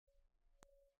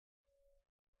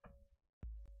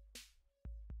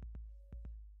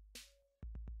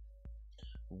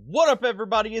What up,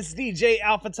 everybody? It's DJ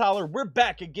AlphaTyler. We're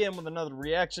back again with another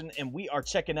reaction, and we are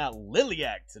checking out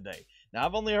Liliac today. Now,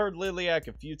 I've only heard Liliac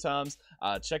a few times.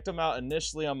 Checked them out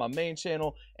initially on my main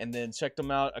channel, and then checked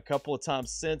them out a couple of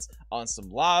times since on some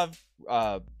live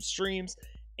streams.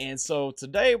 And so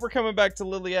today we're coming back to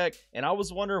Liliac, and I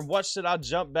was wondering what should I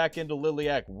jump back into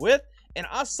Liliac with. And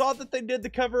I saw that they did the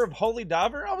cover of Holy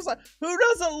Diver. I was like, who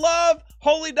doesn't love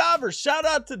Holy Diver? Shout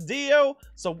out to Dio.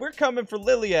 So we're coming for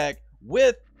Liliac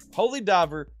with Holy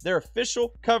Diver, their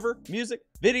official cover music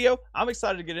video. I'm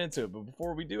excited to get into it, but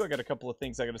before we do, I got a couple of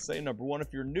things I gotta say. Number one,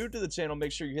 if you're new to the channel,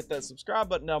 make sure you hit that subscribe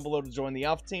button down below to join the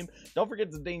Alpha team. Don't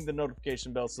forget to ding the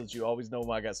notification bell so that you always know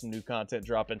when I got some new content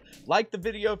dropping. Like the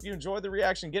video if you enjoyed the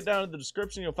reaction. Get down in the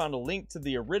description, you'll find a link to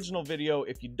the original video.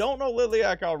 If you don't know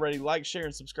Liliac already, like, share,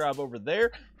 and subscribe over there.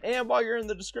 And while you're in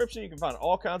the description, you can find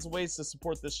all kinds of ways to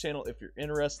support this channel if you're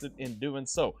interested in doing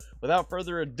so. Without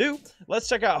further ado, let's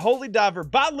check out Holy Diver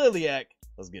by Liliac.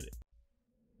 Let's get it.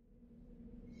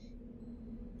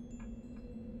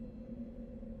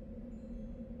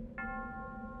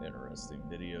 Interesting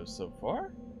video so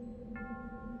far.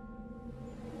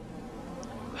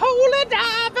 Holy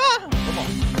Diver! Come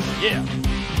on. Yeah.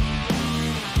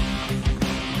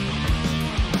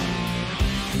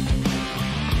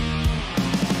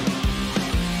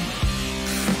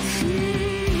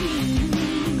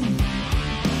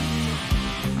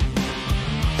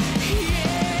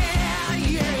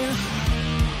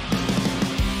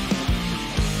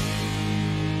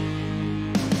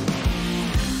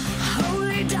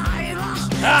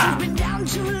 You've been down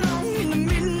too long in the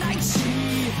midnight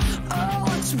sea. Oh,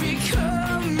 it's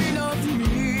becoming of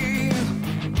me.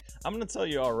 I'm gonna tell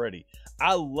you already,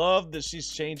 I love that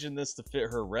she's changing this to fit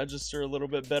her register a little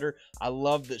bit better. I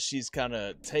love that she's kind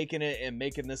of taking it and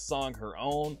making this song her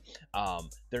own.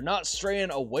 They're not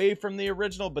straying away from the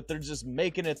original, but they're just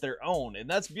making it their own, and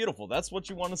that's beautiful. That's what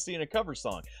you want to see in a cover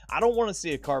song. I don't want to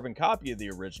see a carbon copy of the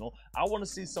original. I want to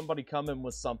see somebody come in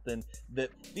with something that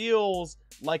feels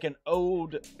like an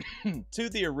ode to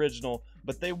the original,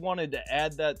 but they wanted to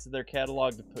add that to their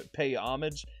catalog to pay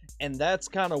homage, and that's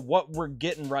kind of what we're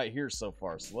getting right here so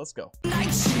far. So let's go.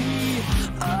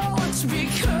 Oh, it's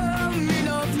becoming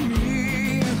of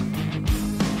me.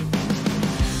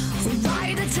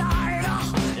 Ride the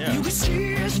tiger, Yeah. you can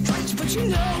see his stripes, but you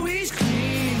know he's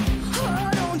clean. Oh,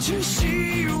 don't you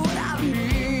see what I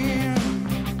mean?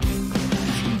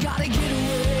 You gotta get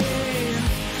away,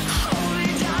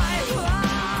 holy diver.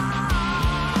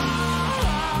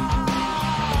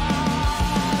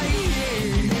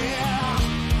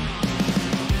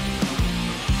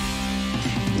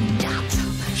 Got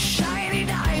shiny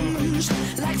diamonds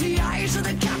like the eyes of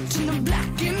the captain of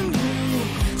black and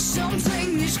blue.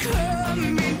 Something is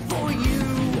coming for you.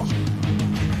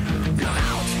 Look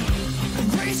out, a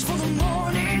grace for the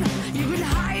morning. You can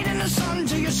hide in the sun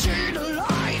till you see the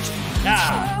light.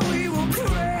 Ah. So we will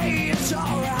pray it's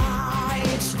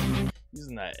alright.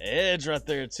 Using that edge right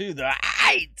there too. The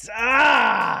height.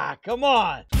 Ah, come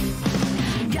on.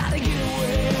 Gotta get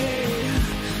away,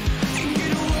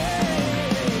 get away.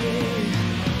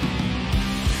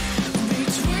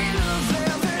 Between the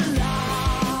velvet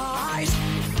lies,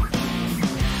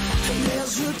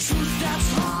 there's a truth that's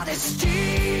hard as steel,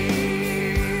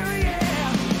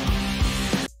 yeah.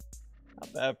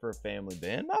 Not bad for a family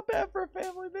band. Not bad for a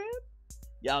family band.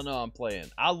 Y'all know I'm playing.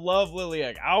 I love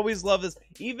Liliac. I always love this.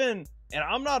 Even, and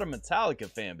I'm not a Metallica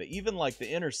fan, but even like the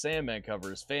Inner Sandman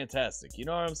cover is fantastic. You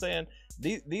know what I'm saying?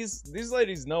 These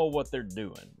ladies know what they're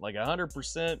doing. Like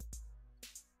 100%.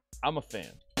 I'm a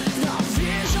fan. The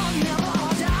vision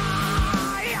never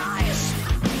dies.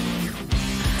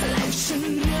 Life's a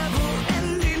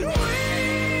never-ending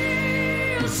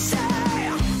wheel. Say,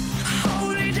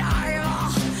 holy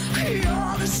diver,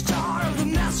 you're the star of the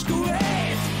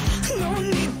masquerade. No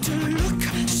need to look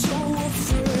so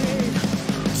afraid.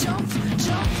 Jump,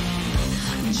 jump,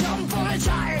 jump on a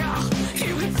tiger.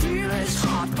 You can feel his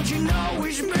heart, but you know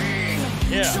he's mean.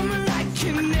 Yeah. Something like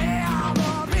can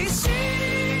never be seen.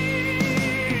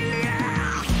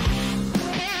 Yeah.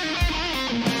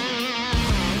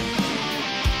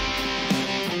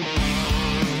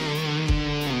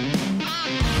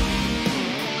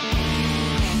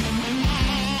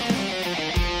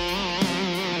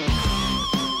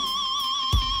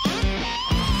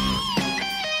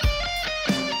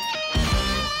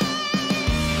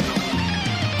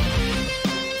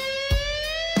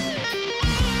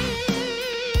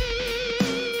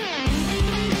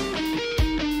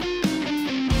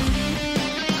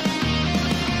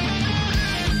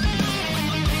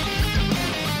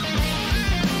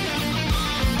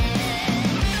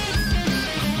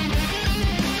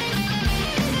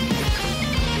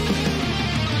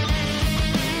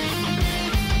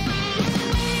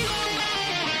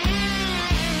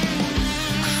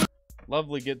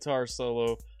 Lovely guitar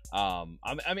solo.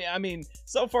 I mean,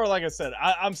 so far, like I said,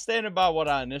 I'm standing by what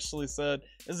I initially said.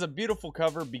 This is a beautiful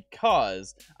cover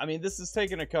because, I mean, this is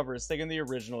taking a cover. It's taking the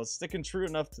original. It's sticking true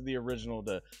enough to the original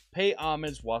to pay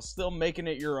homage while still making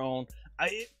it your own.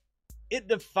 It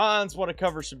defines what a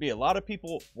cover should be. A lot of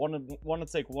people want to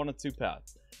take one of two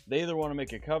paths. They either want to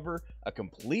make a cover a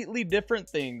completely different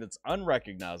thing that's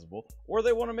unrecognizable, or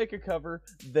they want to make a cover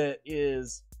that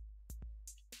is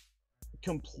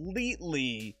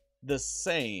completely the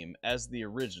same as the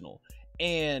original.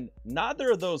 And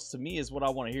neither of those to me is what I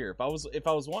want to hear. If I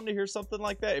was wanting to hear something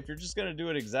like that, if you're just going to do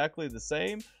it exactly the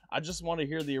same, I just want to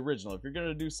hear the original. If you're going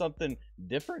to do something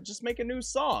different, just make a new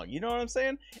song. You know what I'm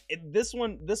saying? This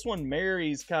one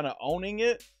marries kind of owning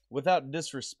it without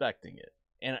disrespecting it.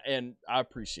 And I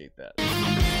appreciate that.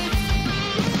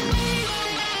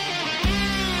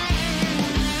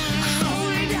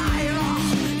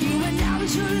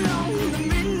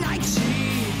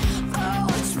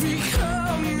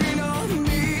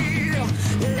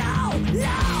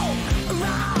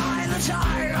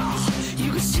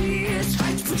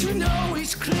 But you know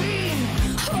he's clean.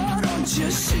 Oh, don't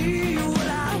you see what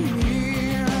I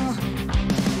mean?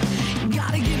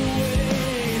 Gotta get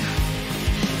away.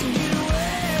 Get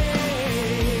away.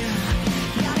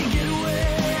 Gotta get away.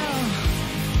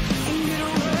 Get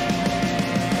away.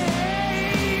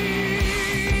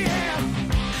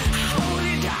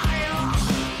 Holy diver,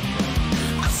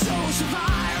 a soul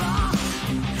survivor.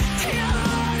 Your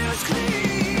heart is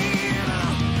clean.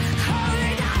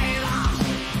 Holy diver.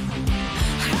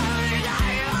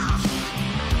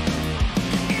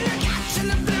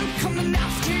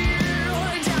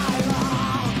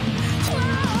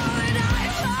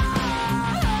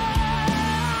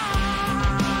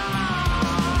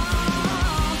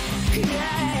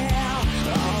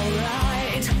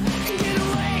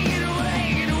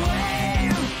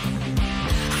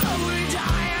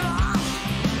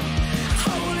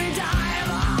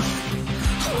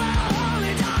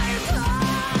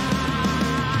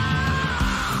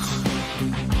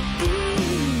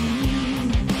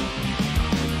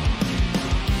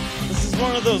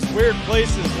 One of those weird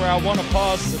places where I want to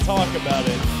pause to talk about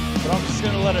it, but I'm just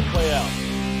going to let it play out.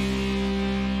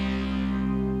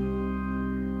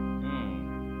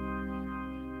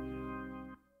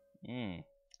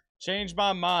 Change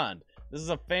my mind. This is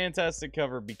a fantastic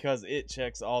cover because it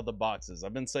checks all the boxes.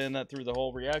 I've been saying that through the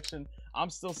whole reaction.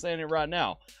 I'm still saying it right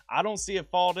now. I don't see a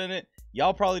fault in it.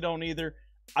 Y'all probably don't either.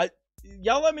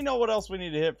 Y'all let me know what else we need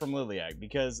to hit from Liliac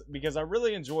because I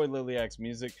really enjoy Liliac's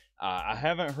music. I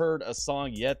haven't heard a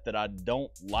song yet that I don't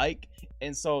like,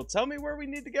 and so tell me where we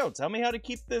need to go. Tell me how to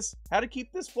keep this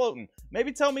floating.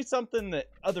 Maybe tell me something that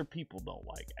other people don't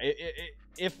like.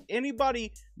 If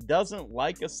anybody doesn't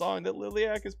like a song that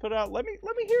Liliac has put out, let me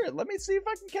hear it. Let me see if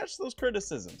I can catch those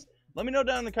criticisms. Let me know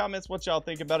down in the comments what y'all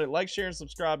think about it. Like, share, and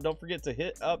subscribe. Don't forget to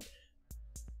hit up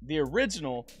the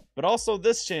original, but also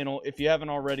this channel if you haven't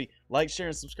already. Like, share,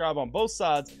 and subscribe on both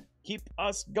sides. Keep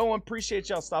us going. Appreciate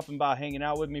y'all stopping by, hanging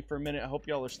out with me for a minute. I hope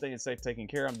y'all are staying safe, taking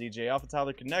care. I'm DJ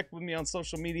AlphaTyler. Connect with me on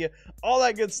social media, all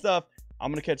that good stuff.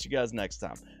 I'm gonna catch you guys next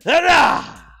time.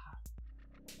 Ta-da!